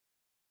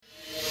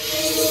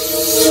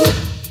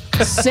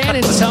San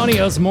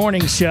Antonio's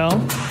morning show.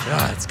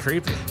 God, it's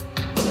creepy.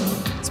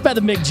 It's Beth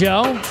and Big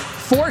Joe.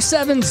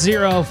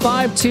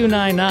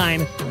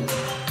 470-5299.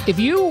 If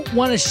you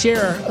want to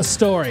share a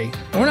story,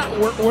 we're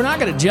not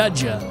going to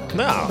judge you.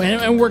 No.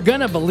 And we're going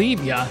to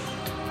believe you.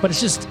 But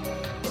it's just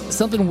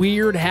something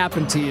weird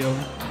happened to you.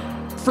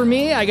 For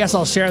me, I guess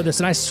I'll share this.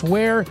 And I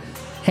swear,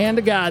 hand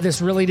to God,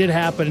 this really did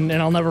happen. And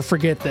I'll never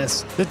forget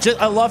this.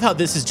 I love how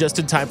this is just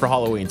in time for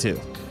Halloween, too.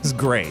 This is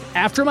great.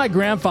 After my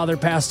grandfather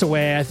passed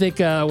away, I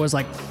think it was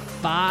like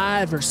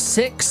 5 or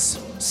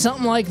 6,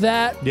 something like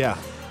that. Yeah.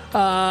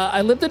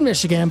 I lived in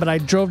Michigan, but I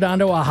drove down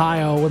to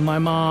Ohio with my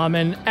mom.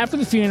 And after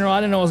the funeral, I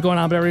didn't know what was going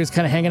on, but everybody was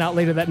kind of hanging out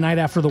later that night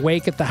after the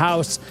wake at the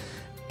house.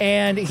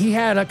 And he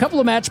had a couple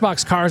of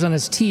Matchbox cars on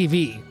his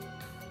TV.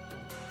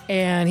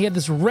 And he had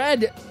this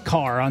red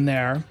car on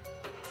there.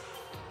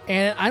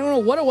 And I don't know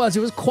what it was.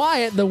 It was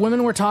quiet. The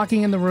women were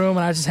talking in the room,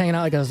 and I was just hanging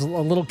out like a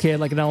little kid,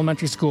 like in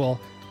elementary school.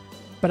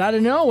 But out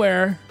of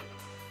nowhere,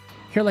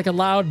 hear like a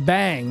loud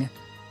bang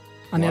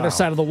on the other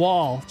side of the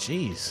wall.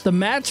 Jeez. The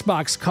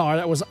Matchbox car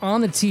that was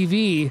on the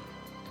TV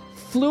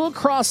flew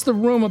across the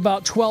room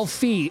about 12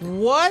 feet.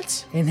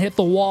 What? And hit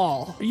the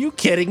wall. Are you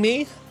kidding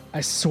me?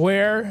 I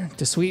swear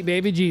to sweet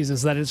baby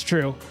Jesus that it's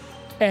true.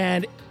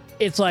 And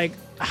it's like,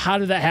 how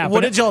did that happen?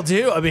 What did y'all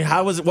do? I mean,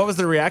 what was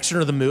the reaction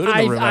or the mood in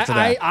the room after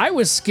that? I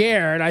was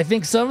scared. I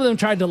think some of them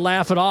tried to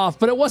laugh it off,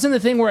 but it wasn't a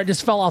thing where it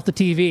just fell off the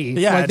TV.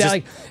 Yeah,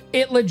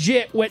 it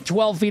legit went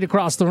 12 feet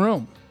across the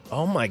room.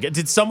 Oh my God.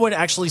 Did someone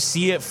actually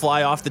see it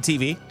fly off the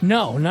TV?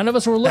 No, none of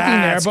us were looking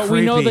That's there, but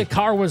we know creepy. the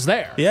car was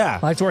there. Yeah.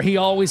 That's where he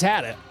always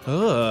had it.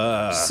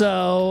 Ugh.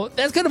 So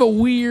that's kind of a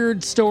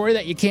weird story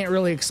that you can't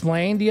really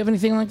explain. Do you have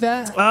anything like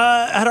that?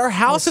 At our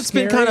house, it's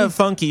been scary? kind of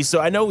funky.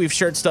 So I know we've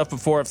shared stuff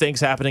before of things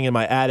happening in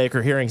my attic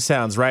or hearing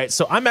sounds, right?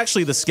 So I'm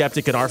actually the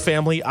skeptic in our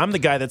family. I'm the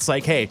guy that's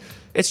like, hey,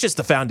 it's just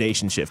the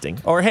foundation shifting.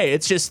 Or, hey,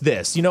 it's just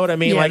this. You know what I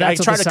mean? Yeah, like, I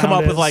that's try what the to come up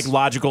sound with, is. like,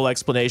 logical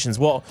explanations.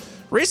 Well,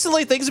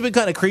 recently, things have been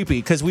kind of creepy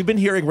because we've been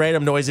hearing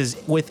random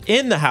noises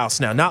within the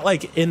house now, not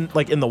like in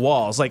the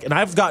walls. Like, and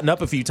I've gotten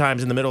up a few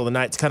times in the middle of the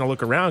night to kind of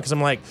look around because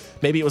I'm like,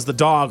 maybe it was the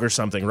dog or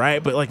something,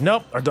 right? But, like,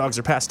 nope, our dogs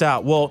are passed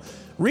out. Well,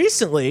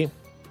 recently,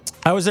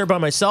 I was there by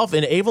myself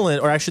and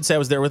Evelyn, or I should say I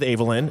was there with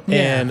Evelyn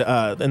and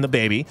the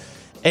baby.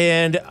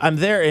 And I'm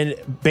there, and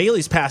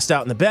Bailey's passed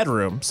out in the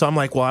bedroom. So I'm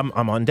like, well,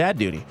 I'm on dad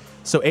duty.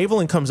 So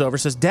Evelyn comes over,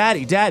 says,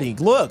 Daddy,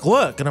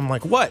 look. And I'm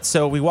like, what?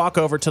 So we walk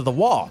over to the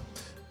wall.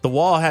 The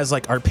wall has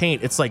like our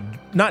paint. It's like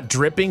not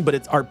dripping,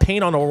 but our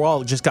paint on the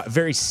wall just got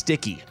very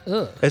sticky.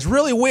 Ugh. It's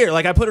really weird.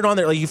 Like I put it on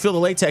there, like you feel the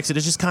latex, and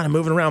it's just kind of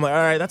moving around. I'm like,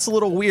 all right, that's a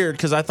little weird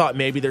because I thought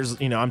maybe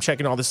there's, I'm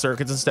checking all the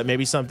circuits and stuff.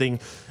 Maybe something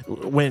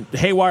went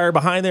haywire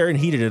behind there and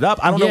heated it up.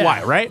 I don't know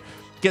why, right?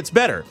 Gets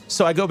better.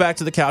 So I go back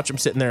to the couch. I'm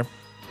sitting there.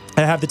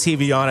 I have the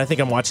TV on. I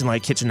think I'm watching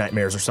like Kitchen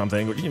Nightmares or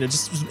something,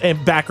 just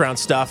and background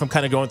stuff. I'm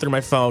kind of going through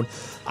my phone.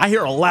 I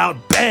hear a loud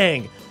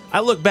bang. I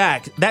look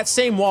back. That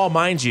same wall,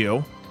 mind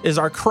you, is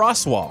our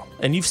cross wall.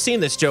 And you've seen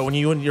this, Joe, when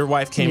you and your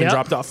wife came and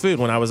dropped off food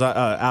when I was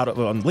out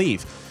on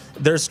leave.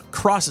 There's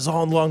crosses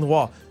all along the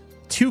wall.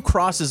 2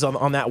 crosses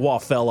on that wall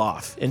fell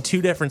off in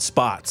 2 different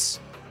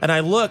spots. And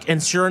I look,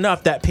 and sure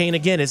enough, that paint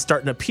again is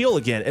starting to peel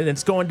again, and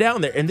it's going down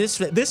there. And this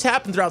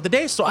happened throughout the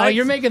day. So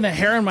you're making the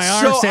hair on my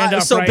arm stand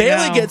up so right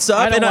Bailey now. gets up.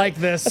 I don't and like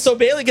this. So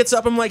Bailey gets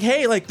up. I'm like,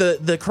 hey, like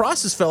the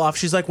crosses fell off.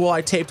 She's like, well,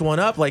 I taped one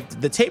up.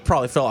 Like the tape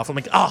probably fell off. I'm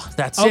like, oh,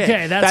 that's it.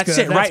 Okay, that's good.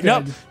 it. That's Right? good.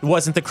 No, it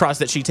wasn't the cross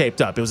that she taped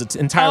up. It was an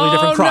entirely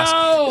different cross.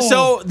 No!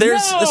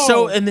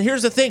 And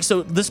here's the thing.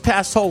 So this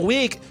past whole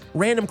week,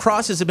 random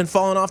crosses have been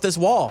falling off this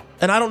wall,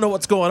 and I don't know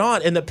what's going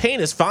on. And the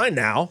paint is fine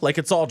now, like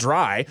it's all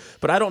dry,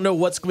 but I don't know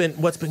what's been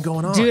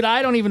going on. Dude,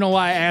 I don't even know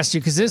why I asked you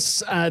because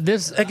this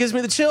that gives me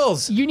the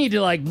chills. You need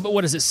to like,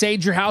 what is it,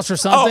 sage your house or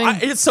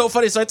something? It's so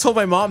funny. So I told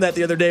my mom that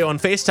the other day on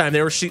FaceTime.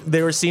 They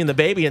were seeing the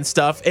baby and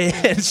stuff,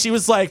 and she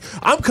was like,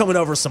 "I'm coming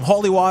over with some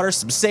holy water,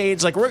 some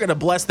sage. Like we're gonna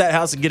bless that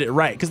house and get it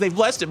right because they've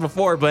blessed it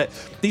before." But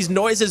these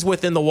noises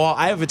within the wall,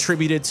 I have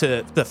attributed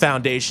to the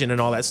foundation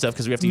and all that stuff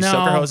because we have to use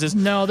soaker hoses.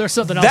 No, there's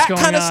something else going on.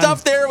 That kind of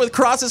stuff there with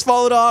crosses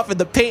falling off and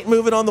the paint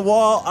moving on the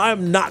wall.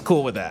 I'm not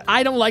cool with that.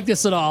 I don't like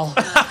this at all.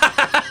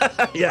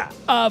 Yeah.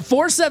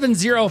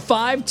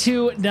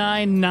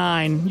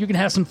 470-5299. You can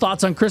have some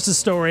thoughts on Chris's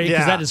story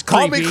because that is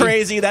creepy. Call me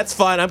crazy. That's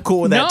fine. I'm cool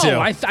with that too. No,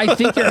 I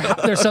think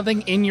there's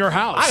something in your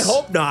house. I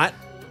hope not.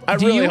 I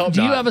really hope not.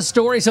 Do you have a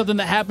story, something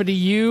that happened to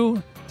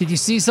you? Did you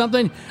see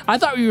something? I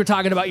thought we were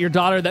talking about your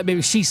daughter that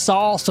maybe she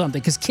saw something.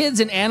 Because kids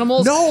and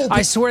animals,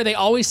 I swear they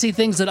always see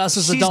things that us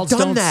as adults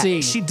don't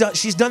see.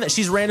 She's done that.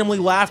 She's randomly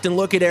laughed and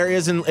looked at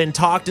areas and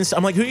talked and stuff.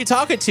 I'm like, who are you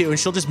talking to? And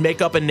she'll just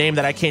make up a name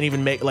that I can't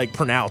even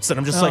pronounce. And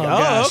I'm just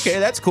gosh. Okay,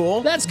 that's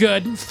cool. That's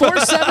good.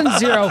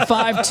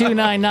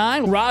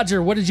 470-5299.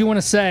 Roger, what did you want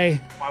to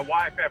say? My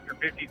wife, after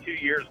 52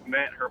 years,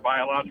 met her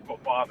biological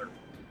father.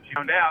 She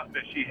found out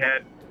that she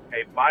had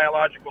a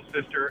biological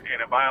sister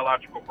and a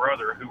biological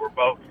brother who were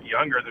both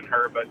younger than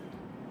her but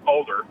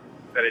older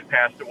that had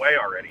passed away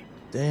already.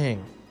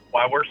 Dang.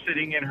 While we're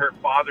sitting in her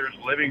father's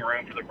living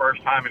room for the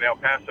first time in El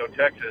Paso,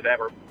 Texas,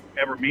 ever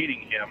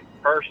meeting him,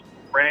 first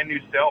brand new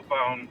cell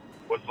phone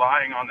was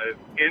lying on the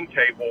end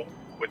table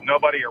with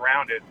nobody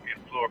around it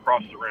and flew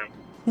across the room.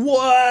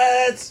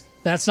 What?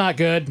 That's not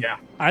good. Yeah.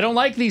 I don't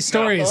like these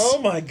stories.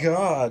 Oh my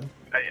God.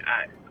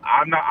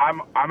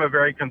 I'm a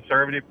very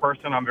conservative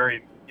person. I'm a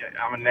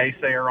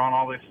naysayer on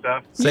all this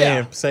stuff.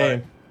 Same.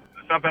 But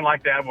something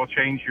like that will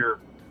change your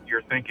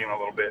thinking a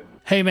little bit.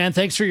 Hey, man,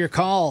 thanks for your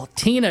call.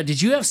 Tina,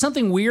 did you have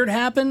something weird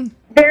happen?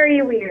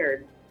 Very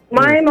weird.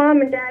 My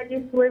mom and dad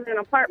used to live in an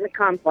apartment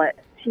complex.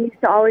 She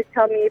used to always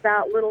tell me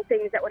about little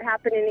things that would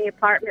happen in the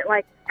apartment,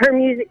 like her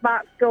music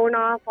box going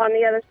off on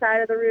the other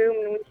side of the room,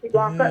 and when she'd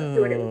walk up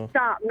to it, it would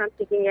stop. And I'm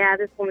thinking, yeah,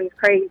 this woman's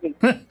crazy.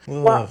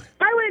 Well,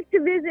 I went to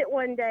visit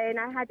one day, and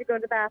I had to go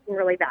to the bathroom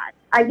really bad.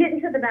 I get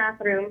into the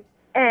bathroom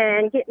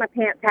and get my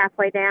pants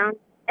halfway down,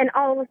 and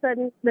all of a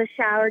sudden, the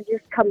shower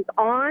just comes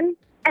on,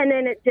 and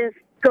then it just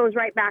goes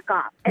right back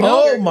off. And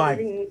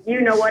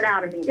you know what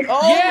out of me.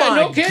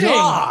 No kidding.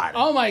 God.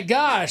 Oh my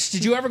gosh.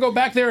 Did you ever go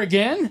back there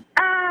again?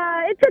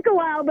 It took a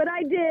while, but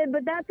I did.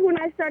 But that's when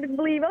I started to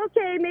believe,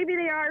 okay, maybe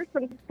there are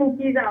some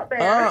spookies out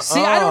there. See,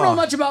 I don't know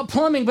much about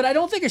plumbing, but I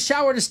don't think a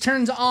shower just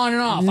turns on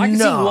and off. I can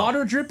see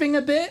water dripping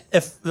a bit.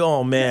 If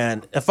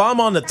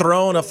I'm on the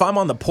throne, if I'm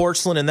on the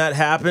porcelain and that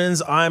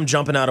happens, I'm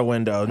jumping out a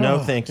window. No,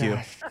 thank you.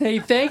 Hey,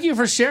 thank you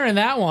for sharing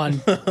that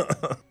one.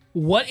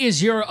 What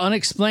is your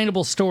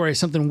unexplainable story,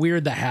 something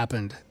weird that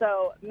happened?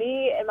 So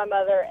me and my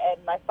mother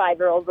and my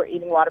 5-year-old were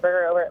eating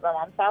Whataburger over at my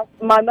mom's house.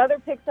 My mother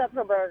picks up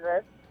her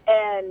burger,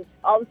 and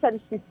all of a sudden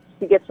she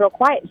gets real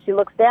quiet. And she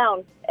looks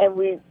down,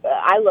 and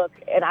I look,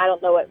 and I don't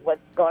know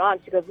what's going on.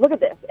 She goes, look at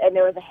this. And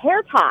there was a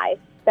hair tie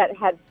that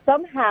had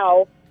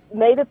somehow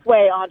made its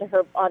way onto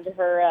her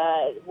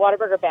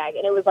Whataburger bag,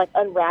 and it was like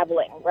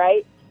unraveling,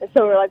 right? And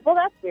so we're like, well,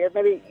 that's weird.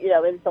 Maybe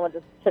someone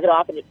just took it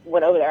off and it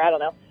went over there. I don't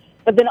know.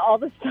 But then all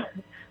of a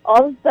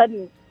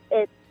sudden,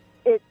 it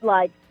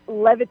like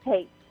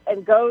levitates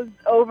and goes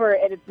over,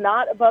 and it's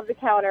not above the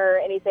counter or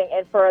anything.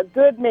 And for a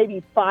good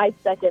maybe 5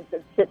 seconds,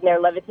 it's sitting there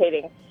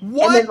levitating, and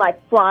then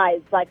like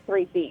flies like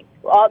 3 feet.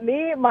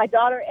 Me, my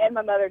daughter, and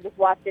my mother just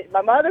watched it.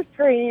 My mother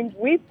screamed.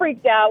 We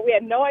freaked out. We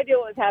had no idea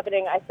what was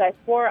happening. I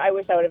swore I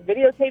wish I would have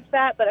videotaped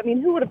that, but I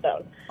mean, who would have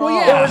known? Well,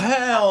 yeah,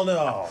 hell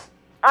no.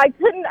 I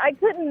couldn't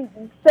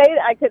say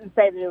that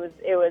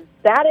it was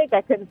static.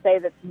 I couldn't say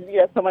that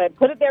someone had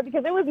put it there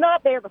because it was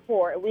not there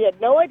before. We had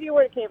no idea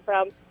where it came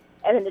from,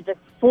 and then it just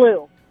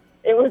flew.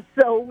 It was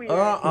so weird.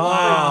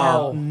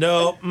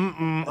 No.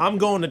 I'm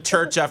going to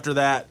church after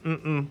that.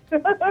 It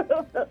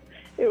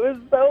was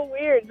so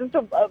weird. Just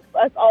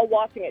us all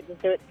watching it,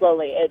 just do it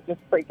slowly. It just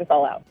freaked us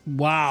all out.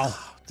 Wow.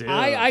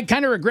 I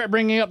kind of regret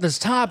bringing up this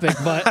topic,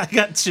 but I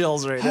got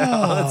chills right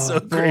now. That's so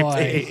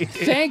creepy.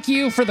 Thank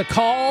you for the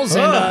calls,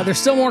 and there's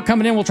still more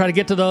coming in. We'll try to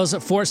get to those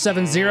at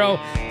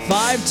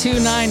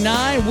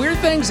 470-5299. Weird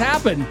things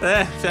happen.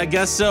 I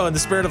guess so. In the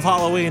spirit of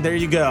Halloween, there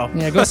you go.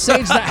 Yeah, go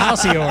sage that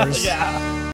house of yours. Yeah.